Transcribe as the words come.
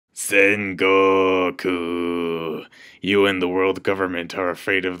Sengoku. You and the world government are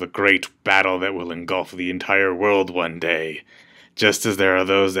afraid of the great battle that will engulf the entire world one day. Just as there are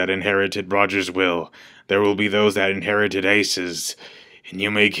those that inherited Roger's will, there will be those that inherited Ace's. And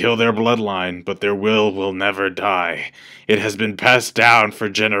you may kill their bloodline, but their will never die. It has been passed down for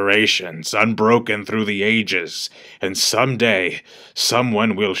generations, unbroken through the ages, and someday,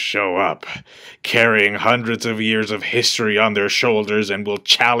 someone will show up, carrying hundreds of years of history on their shoulders and will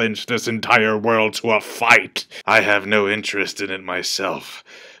challenge this entire world to a fight. I have no interest in it myself,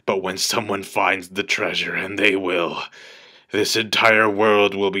 but when someone finds the treasure, and they will, this entire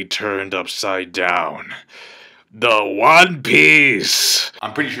world will be turned upside down. The One Piece!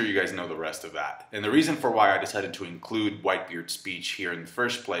 I'm pretty sure you guys know the rest of that. And the reason for why I decided to include Whitebeard's speech here in the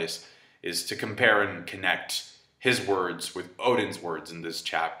first place is to compare and connect his words with Oden's words in this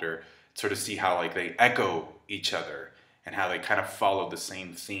chapter, sort of see how they echo each other and how they kind of follow the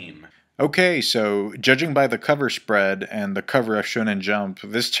same theme. Okay, so judging by the cover spread and the cover of Shonen Jump,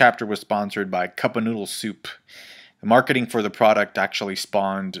 this chapter was sponsored by Cup of Noodle Soup. The marketing for the product actually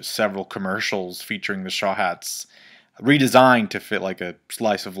spawned several commercials featuring the Straw Hats, redesigned to fit like a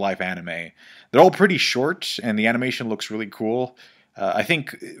slice of life anime. They're all pretty short, and the animation looks really cool. I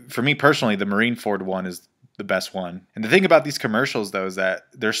think, for me personally, the Marineford one is the best one. And the thing about these commercials, though, is that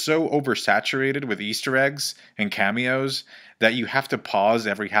they're so oversaturated with Easter eggs and cameos that you have to pause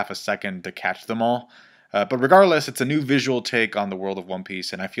every half a second to catch them all. But regardless, it's a new visual take on the world of One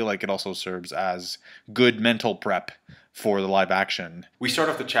Piece, and I feel like it also serves as good mental prep for the live action. We start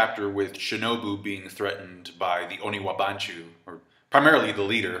off the chapter with Shinobu being threatened by the Oniwabanchu, or primarily the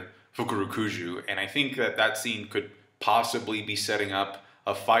leader, Fukurokuju, and I think that scene could possibly be setting up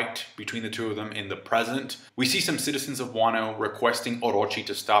a fight between the two of them in the present. We see some citizens of Wano requesting Orochi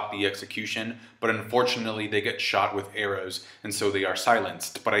to stop the execution, but unfortunately they get shot with arrows, and so they are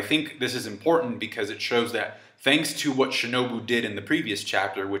silenced. But I think this is important because it shows that thanks to what Shinobu did in the previous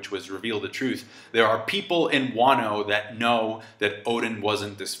chapter, which was reveal the truth, there are people in Wano that know that Oden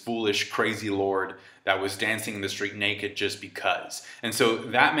wasn't this foolish, crazy lord that was dancing in the street naked just because. And so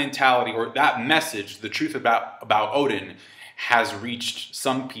that mentality, or that message, the truth about Oden, has reached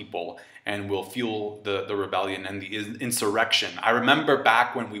some people and will fuel the rebellion and the insurrection. I remember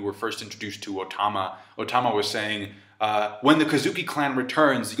back when we were first introduced to Otama, Otama was saying, when the Kozuki clan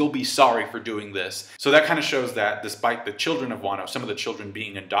returns, you'll be sorry for doing this. So that kind of shows that despite the children of Wano, some of the children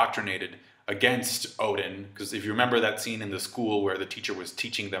being indoctrinated against Oden, because if you remember that scene in the school where the teacher was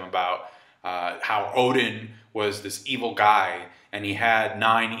teaching them about how Oden was this evil guy, and he had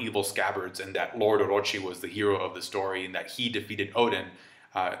 9 evil scabbards, and that Lord Orochi was the hero of the story, and that he defeated Oden.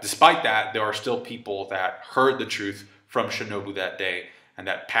 Despite that, there are still people that heard the truth from Shinobu that day, and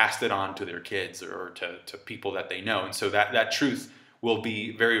that passed it on to their kids or to people that they know. And so that truth will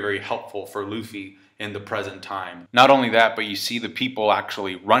be very, very helpful for Luffy in the present time. Not only that, but you see the people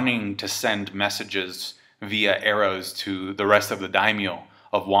actually running to send messages via arrows to the rest of the daimyo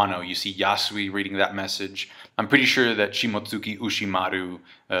of Wano. You see Yasui reading that message. I'm pretty sure that Shimotsuki Ushimaru,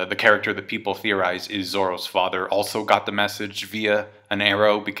 the character that people theorize is Zoro's father, also got the message via an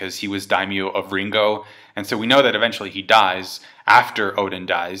arrow because he was daimyo of Ringo. And so we know that eventually he dies after Oden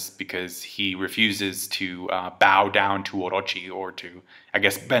dies because he refuses to bow down to Orochi, or to, I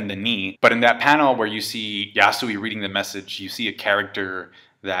guess, bend the knee. But in that panel where you see Yasui reading the message, you see a character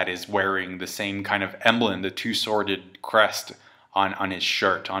that is wearing the same kind of emblem, the two-sworded crest on his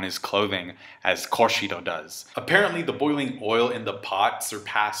shirt, on his clothing, as Koshiro does. Apparently the boiling oil in the pot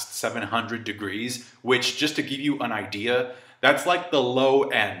surpassed 700 degrees, which, just to give you an idea, that's like the low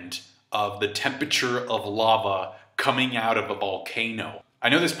end of the temperature of lava coming out of a volcano. I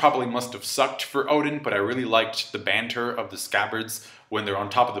know this probably must have sucked for Oden, but I really liked the banter of the Scabbards when they're on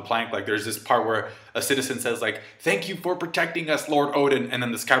top of the plank. Like, there's this part where a citizen says, like, "Thank you for protecting us, Lord Oden," and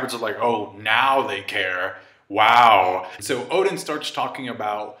then the Scabbards are like, "Oh, now they care. Wow." So Oden starts talking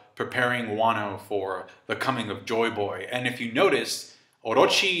about preparing Wano for the coming of Joy Boy. And if you notice,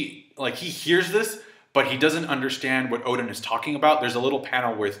 Orochi, like, he hears this, but he doesn't understand what Oden is talking about. There's a little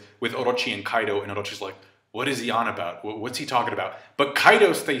panel with Orochi and Kaido, and Orochi's like, what is he on about? What's he talking about? But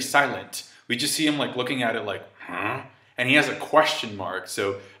Kaido stays silent. We just see him like looking at it like, huh? And he has a question mark.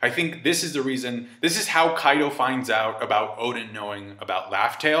 So I think this is the reason, this is how Kaido finds out about Oden knowing about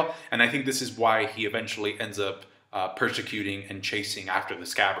Laugh Tale. And I think this is why he eventually ends up persecuting and chasing after the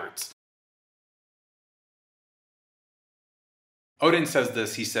Scabbards. Oden says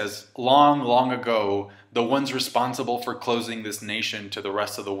this, he says, long, long ago, the ones responsible for closing this nation to the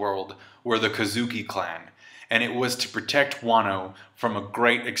rest of the world were the Kozuki clan, and it was to protect Wano from a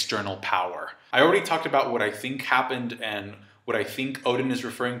great external power. I already talked about what I think happened and what I think Oden is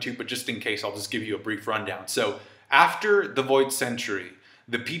referring to, but just in case, I'll just give you a brief rundown. So after the Void Century,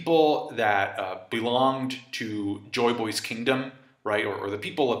 the people that belonged to Joy Boy's kingdom, right, or the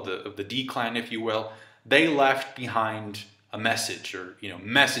people of the D clan, if you will, they left behind a message, or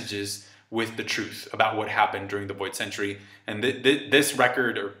messages with the truth about what happened during the Void Century. And this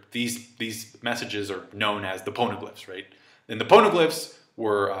record, or these messages, are known as the poneglyphs, right? And the poneglyphs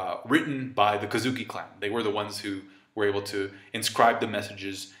were written by the Kozuki clan. They were the ones who were able to inscribe the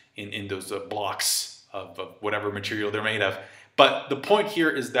messages in those blocks of whatever material they're made of. But the point here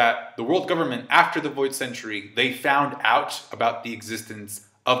is that the world government, after the Void Century, they found out about the existence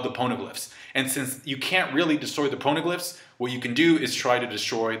of the poneglyphs. And since you can't really destroy the poneglyphs, what you can do is try to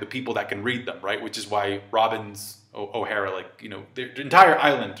destroy the people that can read them, right? Which is why Robin's O'Hara, the entire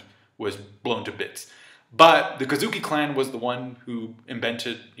island was blown to bits. But the Kozuki clan was the one who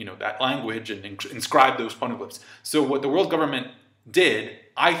invented, that language and inscribed those poneglyphs. So what the world government did,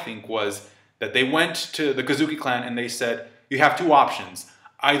 I think, was that they went to the Kozuki clan and they said, you have two options.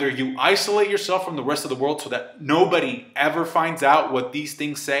 Either you isolate yourself from the rest of the world so that nobody ever finds out what these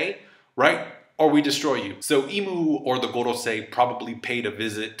things say, right? Or we destroy you. So Imu, or the Gorosei, probably paid a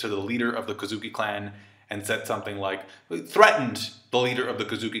visit to the leader of the Kozuki clan and said something like, threatened the leader of the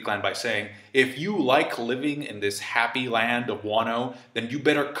Kozuki clan by saying, if you like living in this happy land of Wano, then you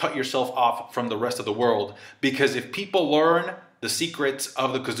better cut yourself off from the rest of the world. Because if people learn the secrets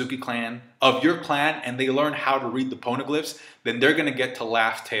of the Kozuki clan, of your clan, and they learn how to read the poneglyphs, then they're going to get to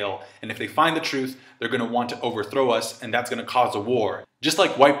Laugh Tale. And if they find the truth, they're going to want to overthrow us, and that's going to cause a war. Just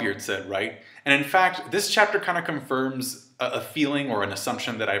like Whitebeard said, right? And in fact, this chapter kind of confirms a feeling or an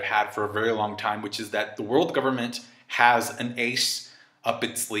assumption that I've had for a very long time, which is that the world government has an ace up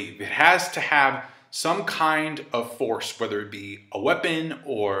its sleeve. It has to have some kind of force, whether it be a weapon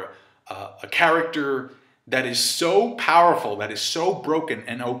or a character that is so powerful, that is so broken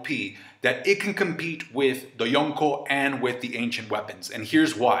and OP, that it can compete with the Yonko and with the ancient weapons. And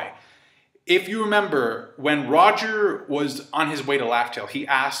here's why. If you remember, when Roger was on his way to Laugh Tale, he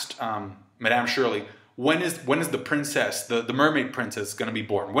asked Madame Shirley, when is the princess, the mermaid princess, going to be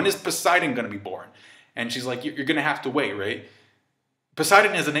born? When is Poseidon going to be born? And she's like, you're going to have to wait, right?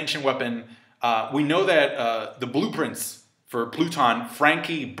 Poseidon is an ancient weapon. We know that the blueprints for Pluton,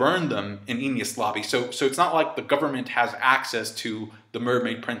 Frankie burned them in Aeneas Lobby. So it's not like the government has access to the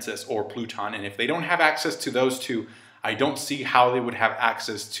mermaid princess or Pluton. And if they don't have access to those two, I don't see how they would have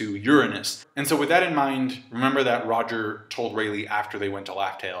access to Uranus. And so with that in mind, remember that Roger told Rayleigh after they went to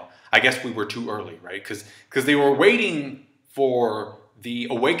Laugh Tale, I guess we were too early, right? Because they were waiting for the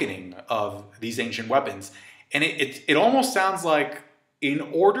awakening of these ancient weapons. And it almost sounds like in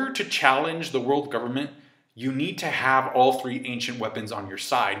order to challenge the world government, you need to have all three ancient weapons on your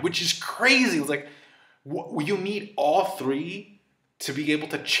side, which is crazy. It's like, you need all three to be able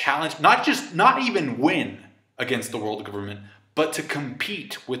to challenge, not even win against the world government, but to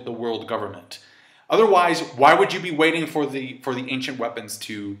compete with the world government. Otherwise, why would you be waiting for the ancient weapons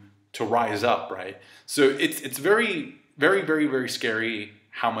to rise up, right? So it's very, very, very, very scary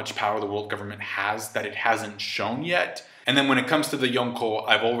how much power the world government has that it hasn't shown yet. And then when it comes to the Yonko,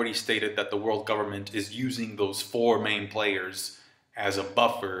 I've already stated that the world government is using those four main players as a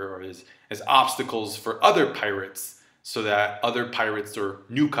buffer, or as obstacles for other pirates, so that other pirates or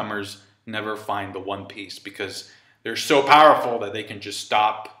newcomers never find the One Piece, because they're so powerful that they can just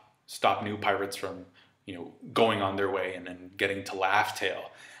stop new pirates from going on their way and then getting to Laugh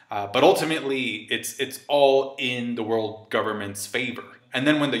Tale. But ultimately, it's all in the world government's favor. And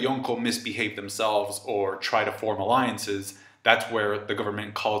then when the Yonko misbehave themselves or try to form alliances, that's where the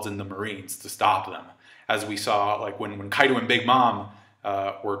government calls in the Marines to stop them. As we saw, like when Kaido and Big Mom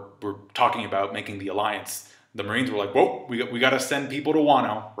were talking about making the alliance, the Marines were like, whoa, we got to send people to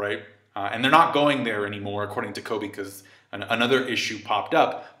Wano, right? And they're not going there anymore, according to Kobe, because another issue popped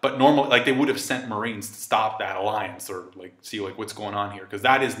up. But normally, like, they would have sent Marines to stop that alliance, or see what's going on here, because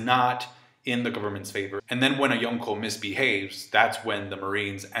that is not in the government's favor. And then when a Yonko misbehaves, that's when the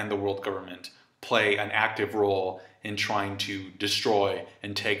Marines and the world government play an active role in trying to destroy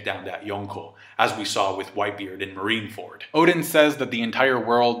and take down that Yonko, as we saw with Whitebeard in Marineford. Oden says that the entire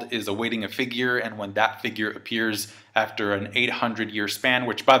world is awaiting a figure, and when that figure appears after an 800-year span,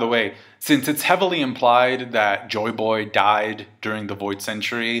 which, by the way, since it's heavily implied that Joy Boy died during the Void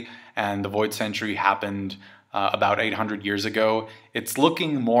Century, and the Void Century happened about 800 years ago, it's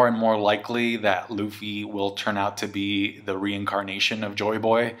looking more and more likely that Luffy will turn out to be the reincarnation of Joy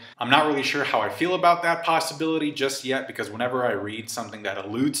Boy. I'm not really sure how I feel about that possibility just yet, because whenever I read something that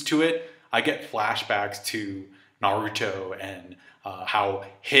alludes to it, I get flashbacks to Naruto and how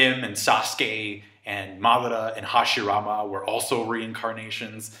him and Sasuke and Madara and Hashirama were also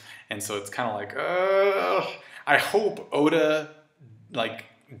reincarnations. And so it's kind of like, I hope Oda like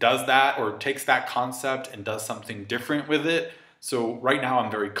does that or takes that concept and does something different with it. So right now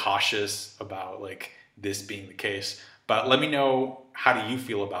I'm very cautious about like this being the case. But let me know, how do you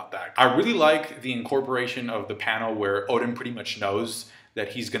feel about that? I really like the incorporation of the panel where Oden pretty much knows that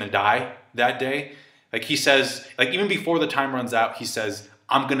he's gonna die that day. Like he says, like even before the time runs out, he says,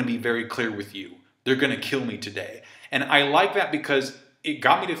 I'm gonna be very clear with you. They're gonna kill me today. And I like that because it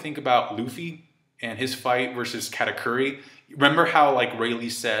got me to think about Luffy and his fight versus Katakuri. Remember how like Rayleigh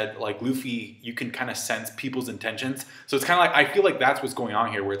said, like Luffy, you can kind of sense people's intentions. So it's kind of like, I feel like that's what's going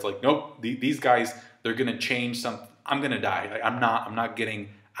on here, where it's like, nope, these guys, they're gonna change something. I'm gonna die. Like, I'm not getting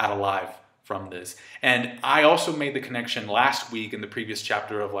out alive from this. And I also made the connection last week in the previous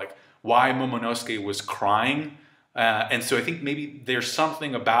chapter of like why Momonosuke was crying. And so I think maybe there's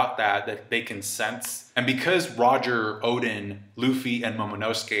something about that they can sense. And because Roger, Oden, Luffy, and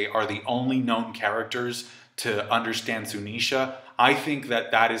Momonosuke are the only known characters to understand Zunisha, I think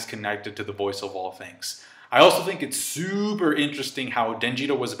that is connected to the voice of all things. I also think it's super interesting how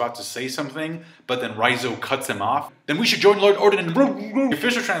Denjiro was about to say something, but then Raizo cuts him off. Then we should join Lord Oden. The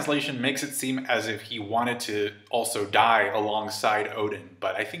official translation makes it seem as if he wanted to also die alongside Oden.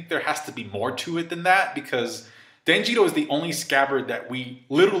 But I think there has to be more to it than that, because Denjiro is the only scabbard that we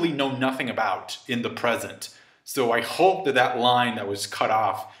literally know nothing about in the present. So I hope that line that was cut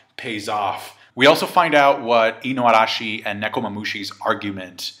off pays off. We also find out what Inuarashi and Nekomamushi's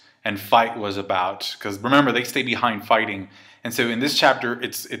argument and fight was about, because remember, they stay behind fighting. And so in this chapter,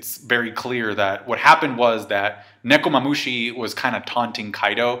 it's very clear that what happened was that Nekomamushi was kind of taunting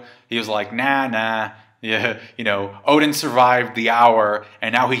Kaido. He was like, nah, yeah, you know, Oden survived the hour,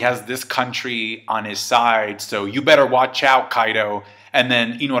 and now he has this country on his side, so you better watch out, Kaido. And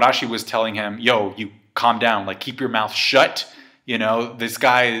then Inuarashi was telling him, yo, you calm down, like keep your mouth shut. You know, this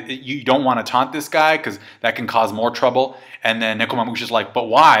guy, you don't want to taunt this guy because that can cause more trouble. And then Nekomamushi's like, but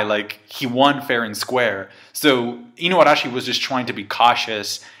why? Like, he won fair and square. So Inuarashi was just trying to be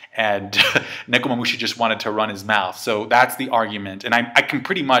cautious, and Nekomamushi just wanted to run his mouth. So that's the argument. And I can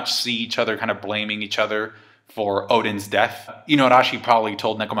pretty much see each other kind of blaming each other for Oden's death. Inuarashi probably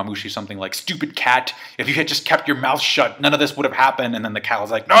told Nekomamushi something like, stupid cat, if you had just kept your mouth shut, none of this would have happened. And then the cat was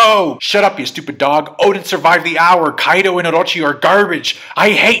like, no, shut up, you stupid dog. Oden survived the hour. Kaido and Orochi are garbage. I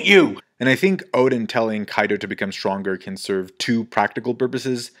hate you. And I think Oden telling Kaido to become stronger can serve two practical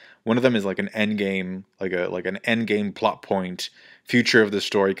purposes. One of them is like an end game, like an end game plot point, future of the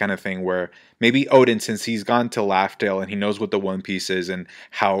story kind of thing, where maybe Oden, since he's gone to Laughdale and he knows what the One Piece is and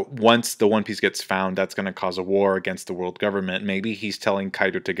how once the One Piece gets found, that's going to cause a war against the world government. Maybe he's telling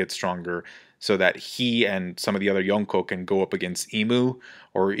Kaido to get stronger so that he and some of the other Yonko can go up against Imu,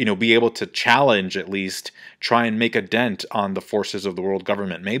 or, you know, be able to challenge, at least try and make a dent on the forces of the world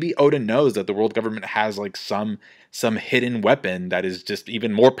government. Maybe Oden knows that the world government has like some hidden weapon that is just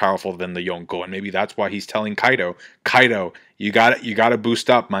even more powerful than the Yonko, and maybe that's why he's telling Kaido, you got to boost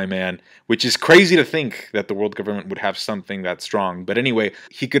up, my man. Which is crazy to think that the world government would have something that strong. But anyway,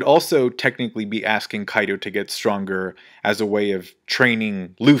 he could also technically be asking Kaido to get stronger as a way of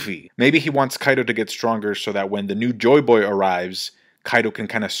training Luffy. Maybe he wants Kaido to get stronger so that when the new Joy Boy arrives, Kaido can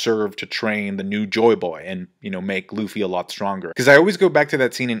kind of serve to train the new Joy Boy and, you know, make Luffy a lot stronger. Because I always go back to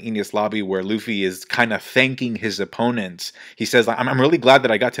that scene in Enies Lobby where Luffy is kind of thanking his opponents. He says, I'm really glad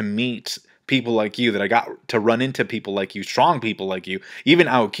that I got to meet people like you, that I got to run into people like you, strong people like you. Even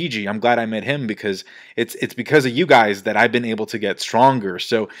Aokiji, I'm glad I met him because it's because of you guys that I've been able to get stronger.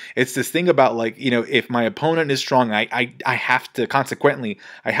 So it's this thing about, like, you know, if my opponent is strong, I have to, consequently,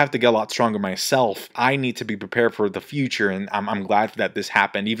 I have to get a lot stronger myself. I need to be prepared for the future, and I'm glad that this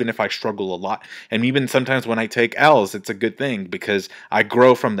happened, even if I struggle a lot. And even sometimes when I take L's, it's a good thing because I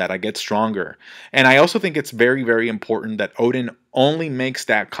grow from that, I get stronger. And I also think it's very, very important that Oden only makes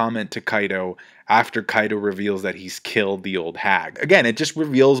that comment to Kaido after Kaido reveals that he's killed the old hag. Again, it just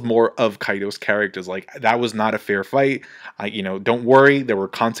reveals more of Kaido's characters. Like, that was not a fair fight. You know, don't worry, there were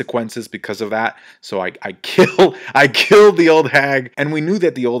consequences because of that. So I killed the old hag. And we knew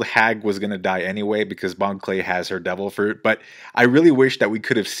that the old hag was gonna die anyway because Bon Clay has her devil fruit. But I really wish that we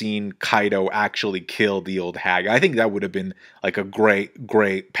could have seen Kaido actually kill the old hag. I think that would have been like a great,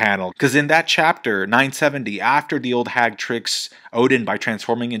 great panel. Because in that chapter, 970, after the old hag tricks Oden by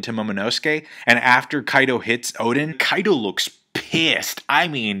transforming into Momonosuke, and after Kaido hits Oden, Kaido looks pissed. I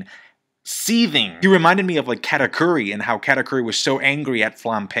mean, seething. He reminded me of like Katakuri and how Katakuri was so angry at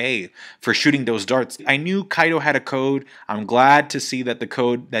Flampe for shooting those darts. I knew Kaido had a code. I'm glad to see that the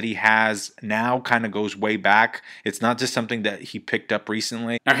code that he has now kind of goes way back. It's not just something that he picked up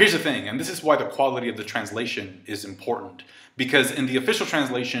recently. Now here's the thing, and this is why the quality of the translation is important. Because in the official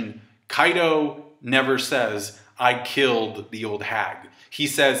translation, Kaido never says, I killed the old hag. He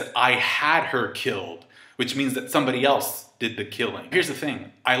says, I had her killed, which means that somebody else did the killing. Here's the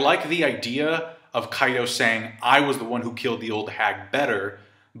thing. I like the idea of Kaido saying, I was the one who killed the old hag better,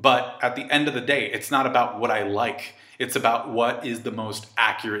 but at the end of the day, it's not about what I like. It's about what is the most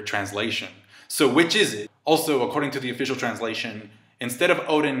accurate translation. So which is it? Also, according to the official translation, instead of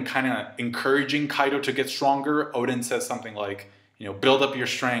Oden kind of encouraging Kaido to get stronger, Oden says something like, build up your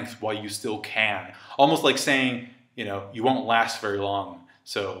strength while you still can. Almost like saying, you won't last very long.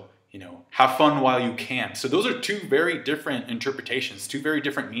 So, have fun while you can. So those are two very different interpretations, two very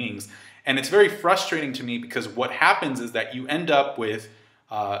different meanings. And it's very frustrating to me because what happens is that you end up with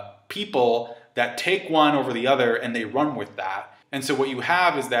people that take one over the other and they run with that. And so what you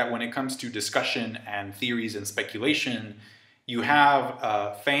have is that when it comes to discussion and theories and speculation, you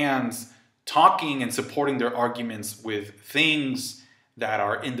have fans talking and supporting their arguments with things that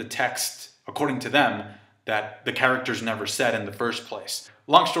are in the text, according to them, that the characters never said in the first place.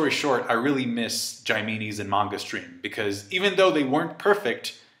 Long story short, I really miss Jaimini's and Manga Stream because even though they weren't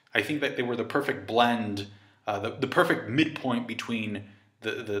perfect, I think that they were the perfect blend, the perfect midpoint between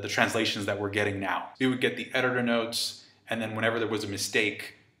the translations that we're getting now. We would get the editor notes, and then whenever there was a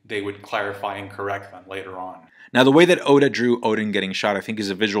mistake, they would clarify and correct them later on. Now, the way that Oda drew Oden getting shot, I think, is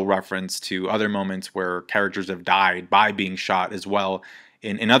a visual reference to other moments where characters have died by being shot as well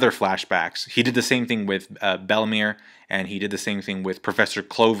in other flashbacks. He did the same thing with Belmir, and he did the same thing with Professor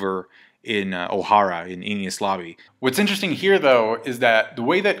Clover in Ohara, in Enies Lobby. What's interesting here, though, is that the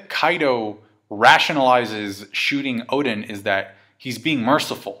way that Kaido rationalizes shooting Oden is that he's being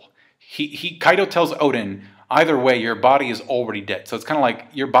merciful. Kaido tells Oden, either way, your body is already dead. So it's kind of like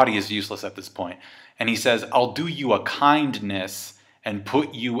your body is useless at this point. And he says, I'll do you a kindness and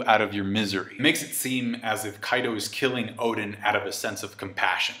put you out of your misery. It makes it seem as if Kaido is killing Oden out of a sense of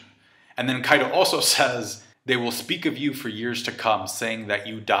compassion. And then Kaido also says, they will speak of you for years to come, saying that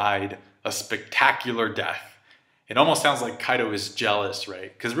you died a spectacular death. It almost sounds like Kaido is jealous,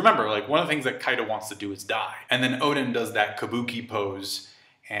 right? Because remember, like one of the things that Kaido wants to do is die. And then Oden does that kabuki pose,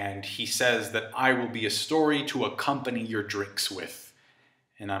 and he says that I will be a story to accompany your drinks with.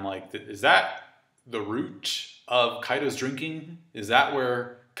 And I'm like, is that the root of Kaido's drinking? Is that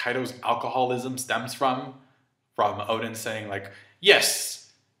where Kaido's alcoholism stems from? From Oden saying like,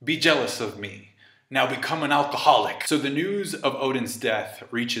 yes, be jealous of me. Now become an alcoholic. So the news of Oden's death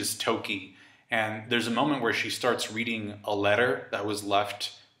reaches Toki, and there's a moment where she starts reading a letter that was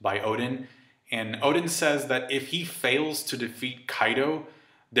left by Oden, and Oden says that if he fails to defeat Kaido,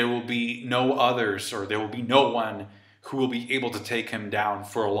 there will be no others, or there will be no one who will be able to take him down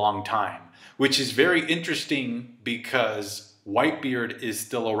for a long time. Which is very interesting because Whitebeard is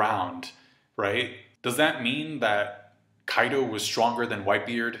still around, right? Does that mean that Kaido was stronger than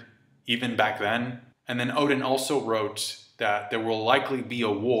Whitebeard even back then? And then Oden also wrote that there will likely be a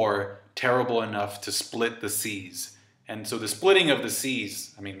war terrible enough to split the seas. And so the splitting of the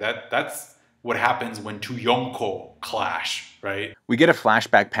seas, I mean, that's what happens when two Yonko clash, right? We get a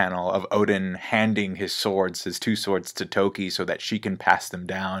flashback panel of Oden handing his two swords to Toki so that she can pass them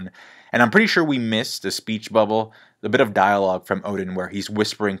down. And I'm pretty sure we missed a speech bubble, a bit of dialogue from Oden where he's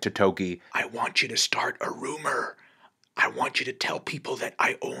whispering to Toki, I want you to start a rumor. I want you to tell people that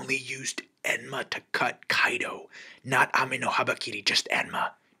I only used Enma to cut Kaido, not Ame no Habakiri, just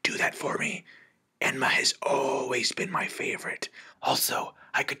Enma. Do that for me. Enma has always been my favorite. Also,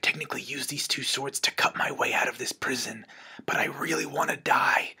 I could technically use these two swords to cut my way out of this prison, but I really want to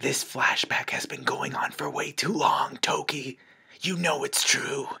die. This flashback has been going on for way too long, Toki. You know it's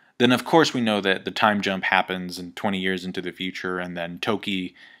true. Then, of course, we know that the time jump happens in 20 years into the future, and then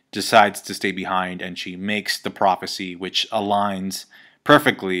Toki decides to stay behind, and she makes the prophecy, which aligns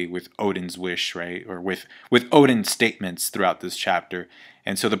perfectly with Oden's wish, right? Or with Oden's statements throughout this chapter.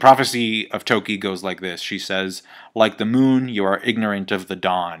 And so the prophecy of Toki goes like this. She says, like the moon, you are ignorant of the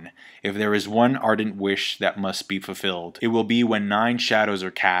dawn. If there is one ardent wish that must be fulfilled, it will be when 9 shadows are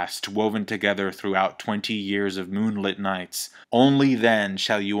cast, woven together throughout 20 years of moonlit nights. Only then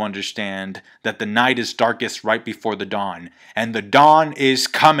shall you understand that the night is darkest right before the dawn, and the dawn is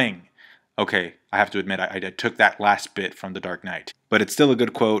coming. Okay, I have to admit, I took that last bit from The Dark Knight. But it's still a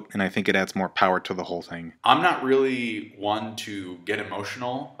good quote, and I think it adds more power to the whole thing. I'm not really one to get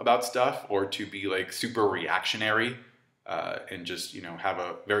emotional about stuff or to be like super reactionary and just, you know, have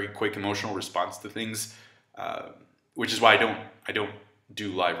a very quick emotional response to things, which is why I don't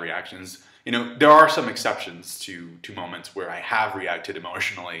do live reactions. You know, there are some exceptions to moments where I have reacted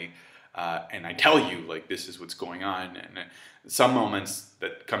emotionally, and I tell you, like, this is what's going on. And some moments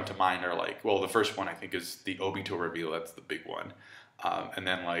that come to mind are like, well, the first one I think is the Obito reveal. That's the big one. And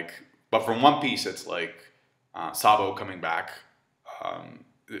then like, but from One Piece, it's like Sabo coming back,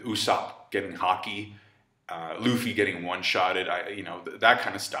 Usopp getting Haki, Luffy getting one-shotted, you know, that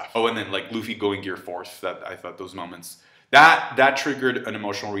kind of stuff. Oh, and then like Luffy going Gear Force. That I thought those moments that triggered an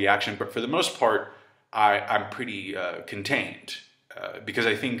emotional reaction. But for the most part, I'm pretty contained because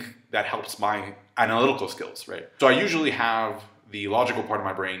I think that helps my analytical skills, right? So I usually have the logical part of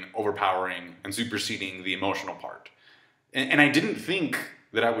my brain overpowering and superseding the emotional part. And I didn't think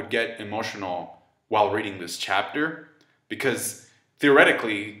that I would get emotional while reading this chapter because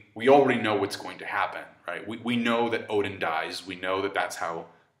theoretically, we already know what's going to happen, right? We know that Oden dies. We know that that's how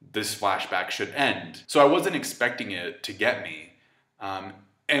this flashback should end. So I wasn't expecting it to get me.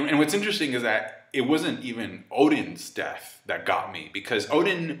 And what's interesting is that it wasn't even Oden's death that got me because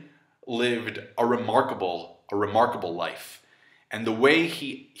Oden lived a remarkable life. And the way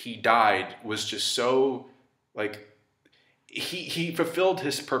he died was just so, like, he fulfilled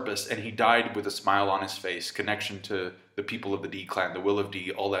his purpose and he died with a smile on his face, connection to the people of the D clan, the will of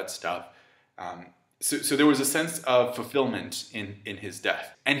D, all that stuff. So there was a sense of fulfillment in his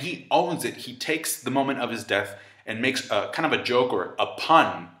death. And he owns it. He takes the moment of his death and makes a kind of a joke or a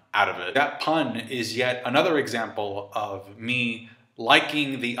pun out of it. That pun is yet another example of me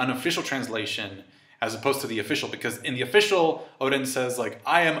liking the unofficial translation as opposed to the official, because in the official, Oden says, like,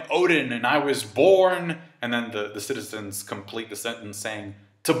 I am Oden and I was born, and then the citizens complete the sentence saying,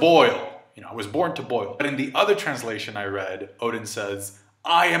 to boil. You know, I was born to boil. But in the other translation I read, Oden says,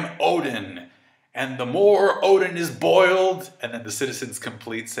 I am Oden, and the more Oden is boiled, and then the citizens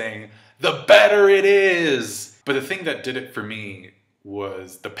complete saying, the better it is. But the thing that did it for me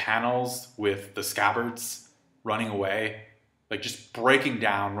was the panels with the Scabbards running away, like just breaking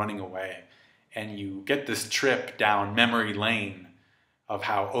down, running away. And you get this trip down memory lane of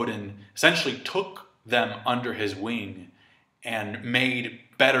how Oden essentially took them under his wing and made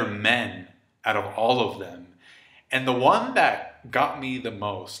better men out of all of them. And the one that got me the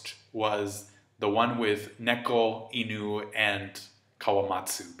most was the one with Neko, Inu, and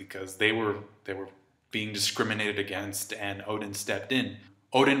Kawamatsu, because they were being discriminated against and Oden stepped in.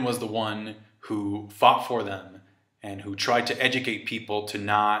 Oden was the one who fought for them and who tried to educate people to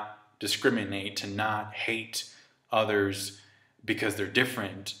not discriminate, to not hate others because they're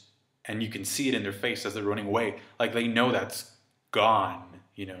different. And you can see it in their face as they're running away. Like they know that's gone.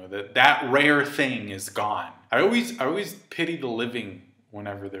 You know, that rare thing is gone. I always pity the living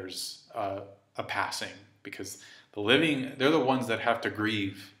whenever there's a passing, because the living, they're the ones that have to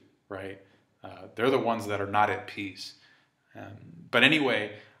grieve, right? They're the ones that are not at peace. But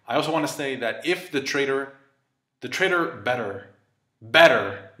anyway, I also want to say that if the traitor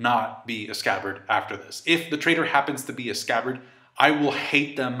better not be a scabbard after this. If the traitor happens to be a scabbard, I will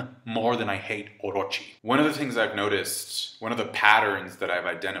hate them more than I hate Orochi. One of the things I've noticed, one of the patterns that I've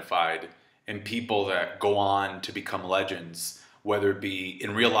identified in people that go on to become legends, whether it be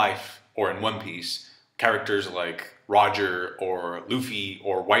in real life or in One Piece, characters like Roger or Luffy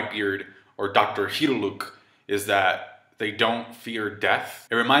or Whitebeard or Dr. Hiruluk, is that they don't fear death.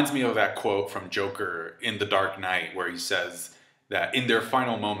 It reminds me of that quote from Joker in The Dark Knight where he says that in their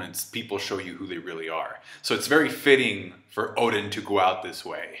final moments, people show you who they really are. So it's very fitting for Oden to go out this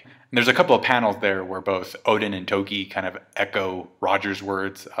way. And there's a couple of panels there where both Oden and Toki kind of echo Roger's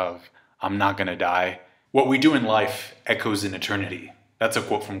words of, I'm not gonna die. What we do in life echoes in eternity. That's a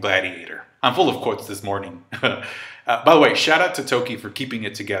quote from Gladiator. I'm full of quotes this morning. By the way, shout out to Toki for keeping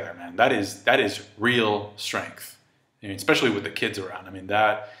it together, man. That is real strength. I mean, especially with the kids around. I mean,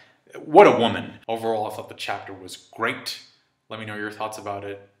 what a woman. Overall, I thought the chapter was great. Let me know your thoughts about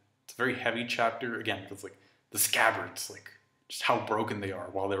it. It's a very heavy chapter. Again, because like the Scabbards, like just how broken they are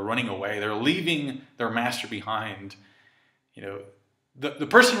while they're running away. They're leaving their master behind. You know, the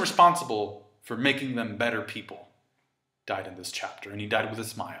person responsible for making them better people died in this chapter, and he died with a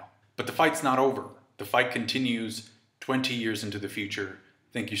smile. But the fight's not over. The fight continues 20 years into the future.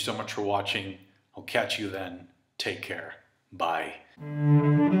 Thank you so much for watching. I'll catch you then. Take care. Bye.